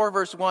Hebrews 4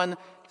 verse 1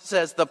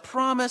 says, the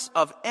promise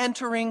of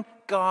entering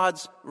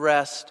God's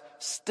rest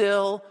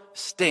still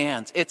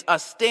stands. It's a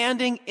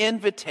standing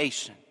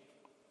invitation.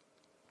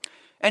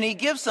 And he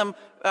gives some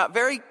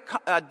very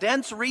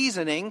dense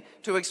reasoning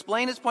to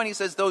explain his point. He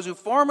says, those who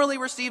formerly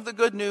received the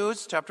good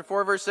news, chapter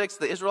 4, verse 6,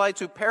 the Israelites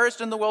who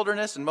perished in the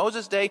wilderness in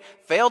Moses' day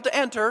failed to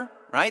enter,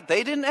 right?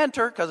 They didn't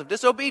enter because of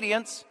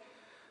disobedience.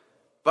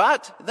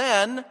 But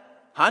then,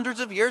 hundreds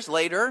of years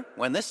later,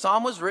 when this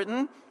psalm was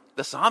written,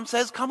 the psalm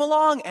says, come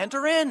along,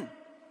 enter in.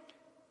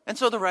 And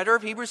so the writer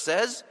of Hebrews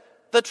says,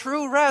 the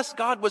true rest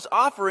God was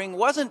offering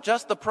wasn't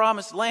just the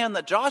promised land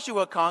that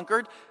Joshua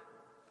conquered.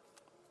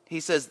 He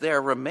says,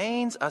 there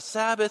remains a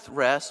Sabbath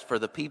rest for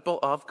the people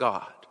of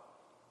God.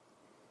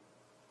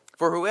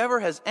 For whoever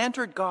has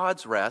entered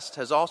God's rest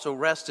has also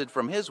rested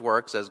from his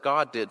works as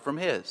God did from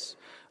his.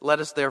 Let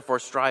us therefore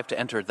strive to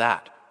enter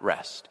that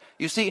rest.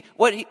 You see,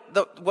 what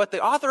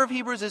the author of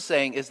Hebrews is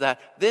saying is that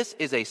this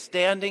is a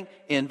standing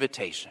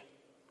invitation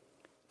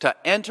to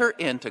enter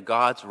into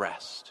God's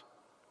rest.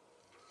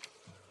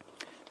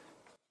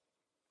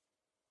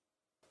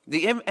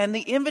 And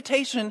the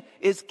invitation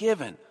is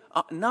given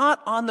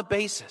not on the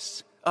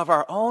basis of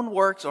our own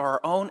works or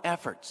our own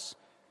efforts.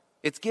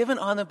 It's given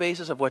on the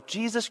basis of what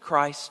Jesus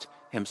Christ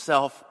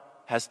himself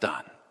has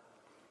done.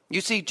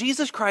 You see,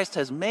 Jesus Christ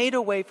has made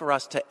a way for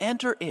us to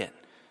enter in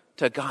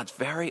to God's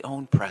very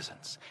own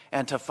presence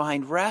and to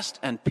find rest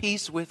and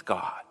peace with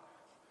God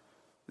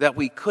that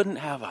we couldn't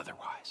have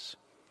otherwise.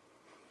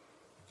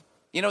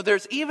 You know,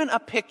 there's even a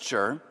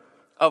picture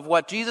of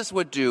what Jesus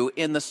would do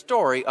in the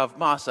story of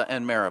Massa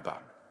and Meribah.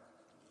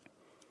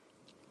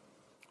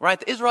 Right?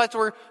 The Israelites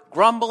were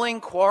grumbling,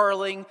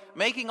 quarreling,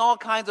 making all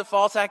kinds of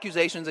false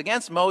accusations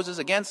against Moses,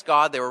 against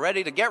God. They were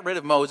ready to get rid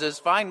of Moses,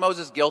 find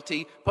Moses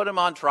guilty, put him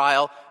on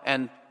trial,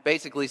 and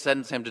basically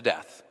sentence him to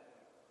death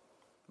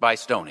by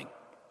stoning.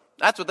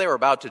 That's what they were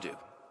about to do.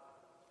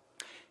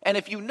 And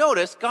if you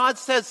notice, God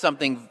says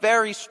something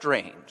very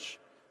strange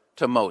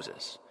to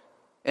Moses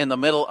in the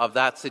middle of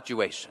that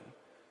situation.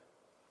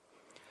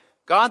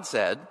 God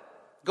said,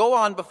 go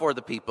on before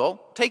the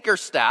people, take your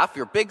staff,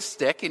 your big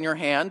stick in your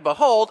hand.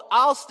 Behold,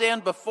 I'll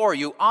stand before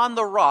you on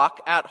the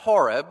rock at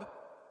Horeb,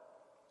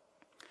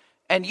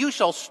 and you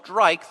shall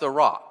strike the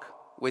rock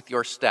with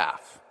your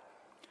staff,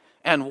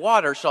 and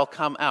water shall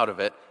come out of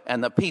it,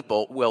 and the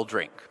people will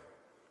drink.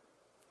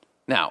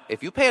 Now,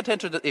 if you paid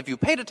attention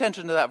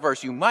to that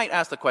verse, you might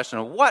ask the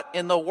question, what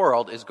in the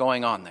world is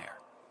going on there?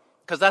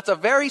 Because that's a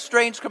very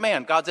strange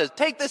command. God says,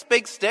 take this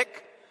big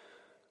stick,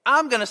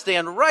 I'm going to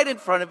stand right in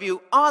front of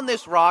you on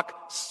this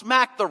rock,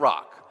 smack the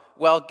rock.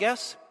 Well,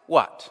 guess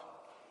what?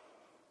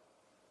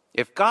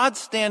 If God's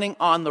standing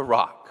on the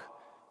rock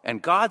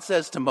and God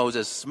says to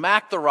Moses,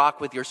 smack the rock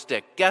with your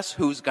stick, guess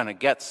who's going to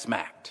get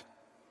smacked?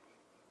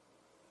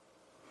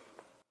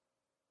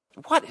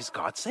 What is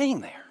God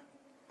saying there?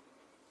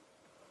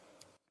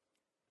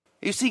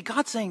 You see,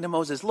 God's saying to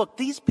Moses, look,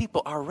 these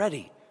people are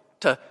ready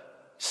to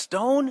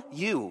stone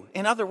you.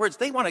 In other words,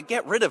 they want to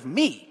get rid of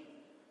me.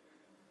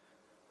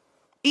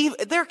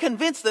 They're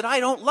convinced that I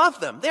don't love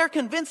them. They're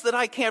convinced that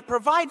I can't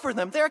provide for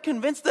them. They're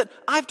convinced that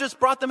I've just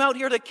brought them out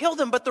here to kill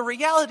them. But the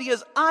reality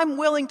is I'm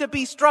willing to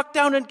be struck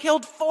down and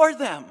killed for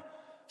them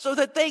so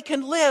that they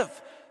can live,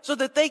 so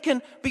that they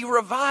can be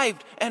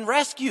revived and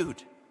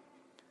rescued.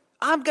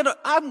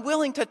 I'm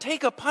willing to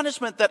take a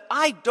punishment that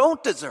I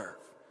don't deserve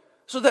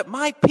so that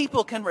my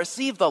people can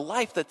receive the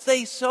life that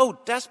they so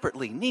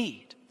desperately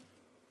need.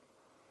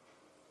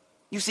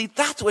 You see,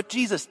 that's what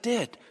Jesus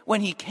did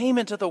when he came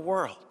into the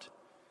world.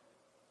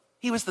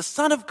 He was the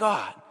Son of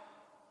God,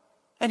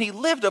 and he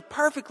lived a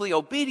perfectly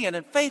obedient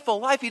and faithful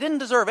life. He didn't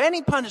deserve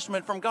any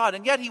punishment from God,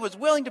 and yet he was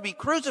willing to be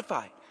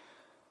crucified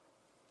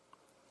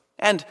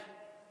and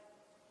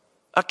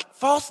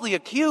falsely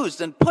accused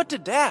and put to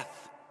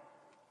death.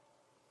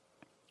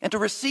 and to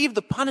receive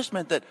the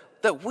punishment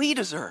that we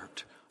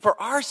deserved for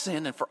our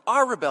sin and for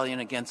our rebellion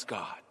against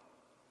God.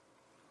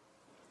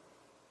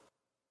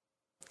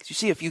 Because you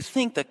see, if you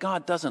think that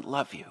God doesn't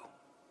love you,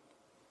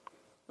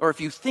 or if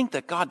you think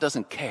that God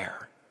doesn't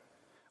care,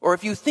 or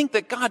if you think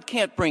that God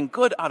can't bring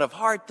good out of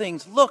hard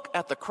things, look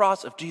at the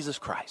cross of Jesus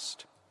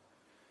Christ.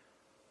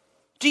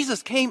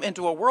 Jesus came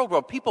into a world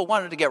where people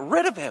wanted to get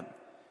rid of him.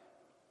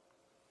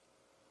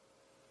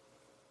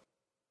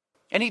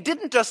 And he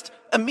didn't just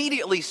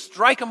immediately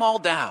strike them all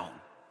down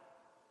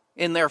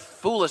in their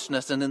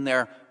foolishness and in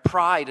their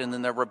pride and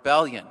in their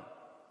rebellion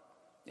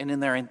and in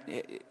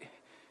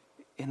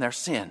their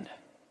sin.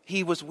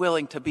 He was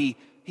willing to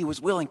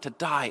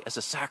die as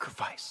a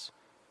sacrifice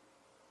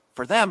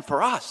for them,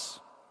 for us,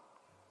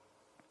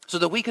 so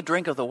that we could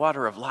drink of the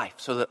water of life,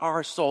 so that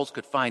our souls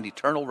could find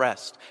eternal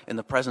rest in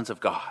the presence of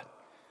God.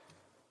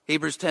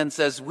 Hebrews 10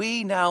 says,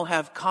 we now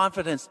have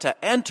confidence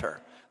to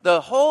enter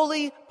the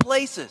holy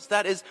places,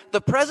 that is,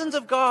 the presence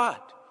of God,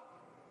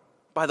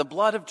 by the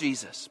blood of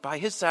Jesus, by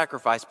his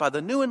sacrifice, by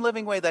the new and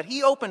living way that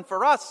he opened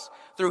for us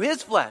through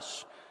his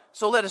flesh.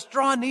 So let us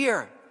draw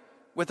near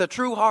with a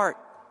true heart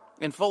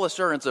in full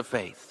assurance of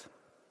faith.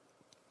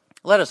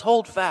 Let us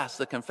hold fast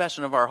the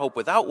confession of our hope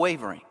without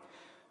wavering,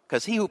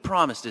 because he who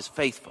promised is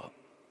faithful.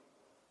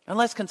 And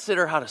let's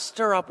consider how to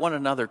stir up one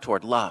another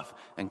toward love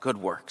and good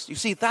works. You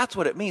see, that's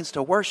what it means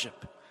to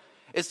worship.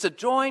 It's to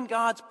join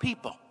God's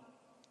people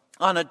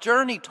on a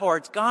journey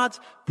towards God's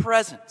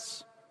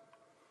presence.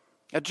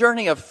 A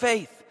journey of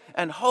faith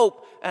and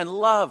hope and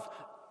love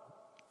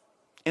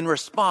in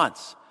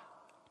response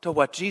to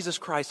what Jesus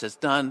Christ has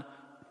done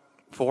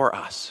for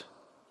us,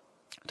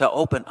 to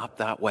open up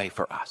that way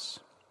for us.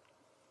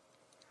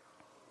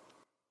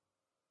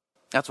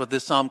 That's what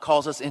this psalm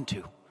calls us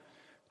into.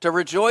 To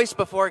rejoice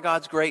before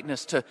God's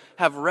greatness, to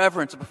have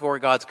reverence before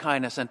God's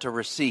kindness, and to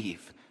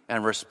receive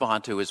and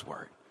respond to his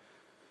word.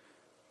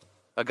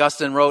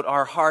 Augustine wrote,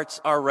 our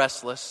hearts are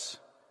restless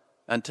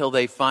until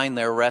they find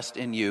their rest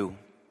in you.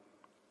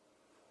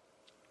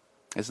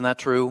 Isn't that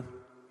true?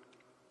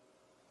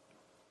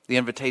 The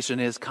invitation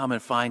is, come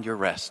and find your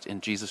rest in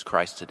Jesus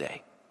Christ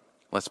today.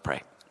 Let's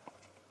pray.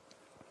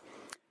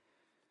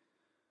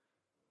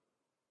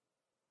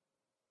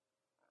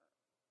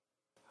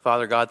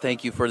 Father God,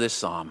 thank you for this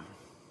psalm.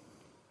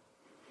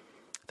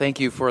 Thank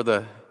you for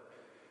the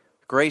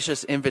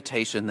gracious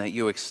invitation that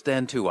you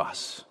extend to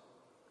us.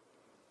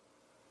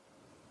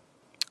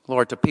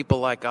 Lord, to people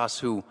like us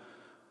who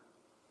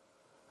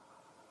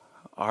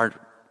are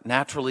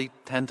naturally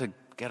tend to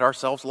get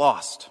ourselves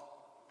lost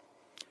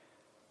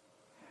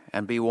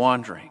and be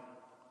wandering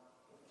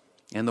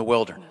in the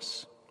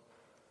wilderness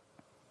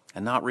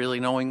and not really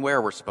knowing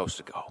where we're supposed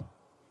to go.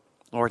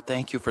 Lord,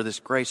 thank you for this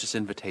gracious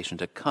invitation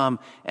to come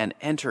and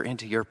enter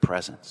into your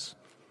presence.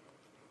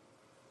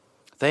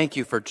 Thank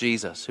you for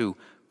Jesus, who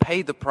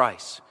paid the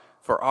price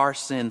for our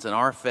sins and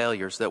our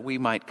failures, that we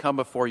might come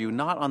before you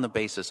not on the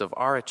basis of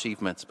our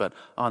achievements, but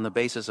on the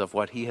basis of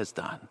what he has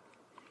done,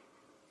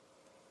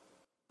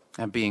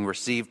 and being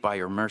received by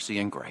your mercy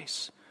and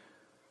grace.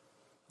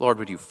 Lord,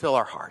 would you fill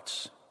our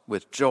hearts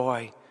with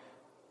joy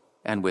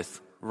and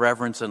with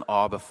reverence and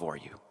awe before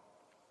you.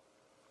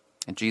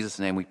 In Jesus'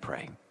 name we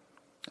pray.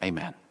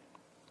 Amen.